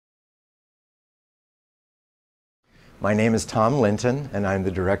My name is Tom Linton, and I'm the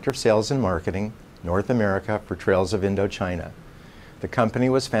Director of Sales and Marketing, North America for Trails of Indochina. The company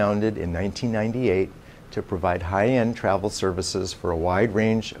was founded in 1998 to provide high-end travel services for a wide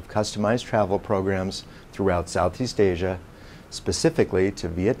range of customized travel programs throughout Southeast Asia, specifically to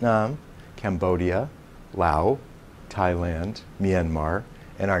Vietnam, Cambodia, Laos, Thailand, Myanmar,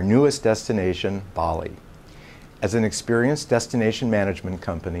 and our newest destination, Bali. As an experienced destination management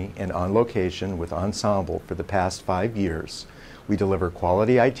company and on location with Ensemble for the past 5 years, we deliver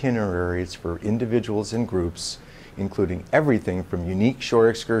quality itineraries for individuals and groups, including everything from unique shore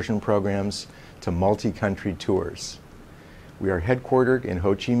excursion programs to multi-country tours. We are headquartered in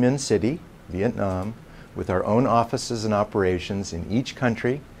Ho Chi Minh City, Vietnam, with our own offices and operations in each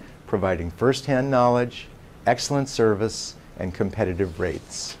country, providing first-hand knowledge, excellent service, and competitive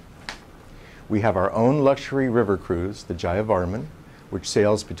rates. We have our own luxury river cruise, the Jayavarman, which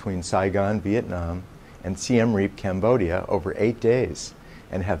sails between Saigon, Vietnam, and Siem Reap, Cambodia over 8 days,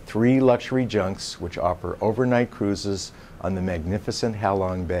 and have 3 luxury junks which offer overnight cruises on the magnificent Ha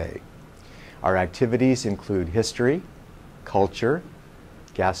Long Bay. Our activities include history, culture,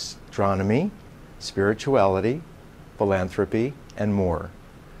 gastronomy, spirituality, philanthropy, and more.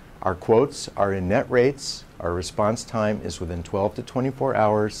 Our quotes are in net rates. Our response time is within 12 to 24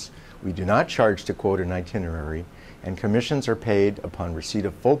 hours. We do not charge to quote an itinerary, and commissions are paid upon receipt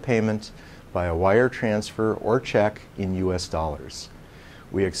of full payment by a wire transfer or check in US dollars.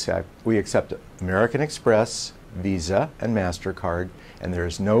 We accept American Express, Visa, and MasterCard, and there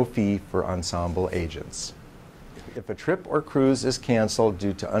is no fee for Ensemble agents. If a trip or cruise is canceled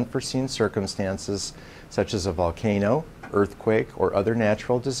due to unforeseen circumstances, such as a volcano, earthquake, or other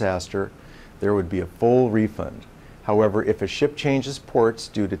natural disaster, there would be a full refund. However, if a ship changes ports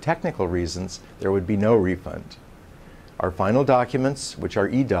due to technical reasons, there would be no refund. Our final documents, which are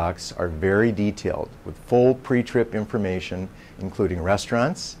e-docs, are very detailed with full pre-trip information, including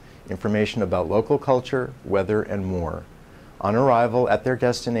restaurants, information about local culture, weather, and more. On arrival at their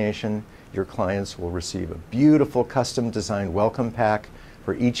destination, your clients will receive a beautiful custom-designed welcome pack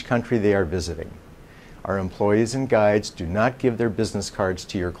for each country they are visiting. Our employees and guides do not give their business cards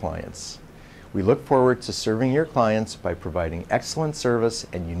to your clients. We look forward to serving your clients by providing excellent service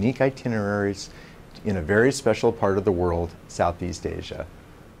and unique itineraries in a very special part of the world, Southeast Asia.